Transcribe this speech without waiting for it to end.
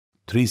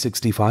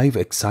365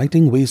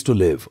 Exciting Ways to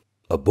Live,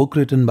 a book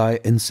written by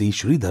N.C.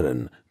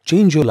 Sridharan.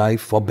 Change your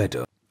life for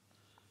better.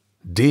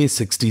 Day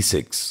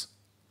 66.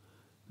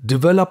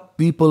 Develop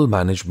people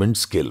management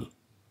skill.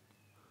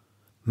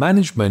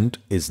 Management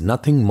is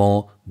nothing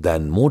more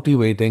than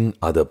motivating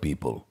other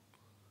people.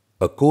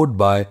 A quote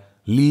by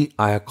Lee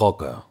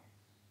Iacocca.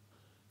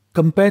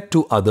 Compared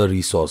to other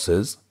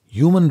resources,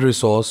 human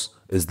resource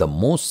is the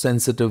most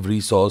sensitive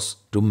resource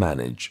to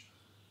manage,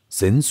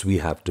 since we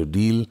have to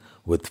deal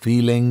with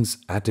feelings,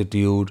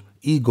 attitude,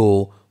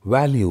 ego,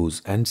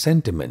 values and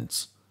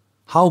sentiments.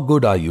 How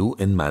good are you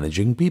in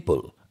managing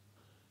people?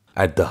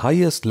 At the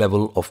highest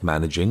level of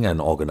managing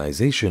an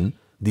organization,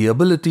 the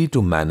ability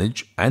to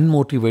manage and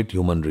motivate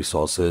human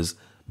resources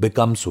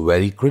becomes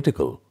very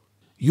critical.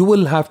 You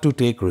will have to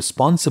take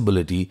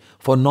responsibility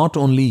for not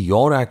only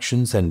your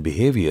actions and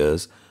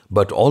behaviors,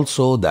 but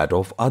also that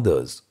of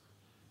others.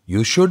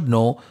 You should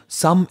know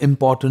some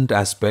important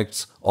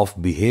aspects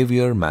of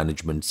behavior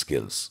management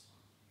skills.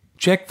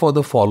 Check for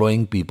the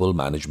following people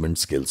management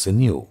skills in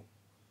you.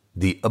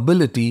 The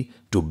ability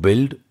to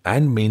build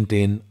and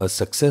maintain a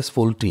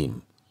successful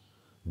team.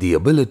 The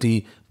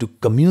ability to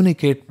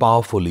communicate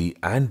powerfully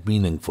and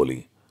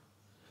meaningfully.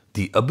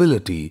 The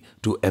ability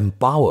to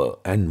empower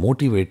and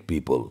motivate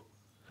people.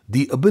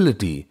 The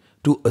ability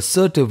to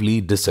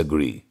assertively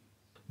disagree.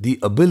 The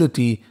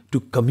ability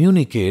to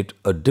communicate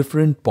a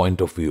different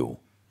point of view.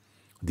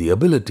 The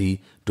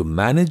ability to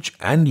manage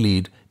and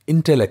lead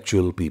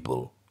intellectual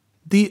people.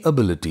 The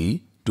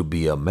ability to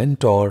be a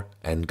mentor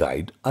and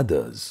guide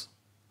others.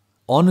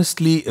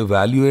 Honestly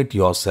evaluate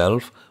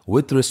yourself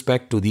with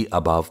respect to the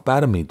above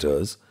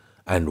parameters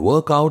and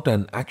work out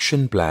an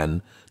action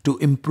plan to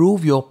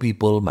improve your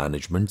people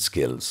management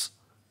skills.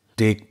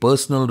 Take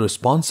personal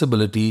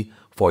responsibility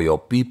for your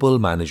people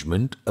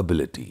management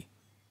ability.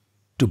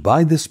 To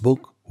buy this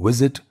book,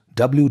 visit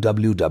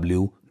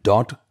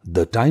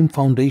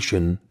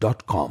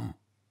www.thetimefoundation.com.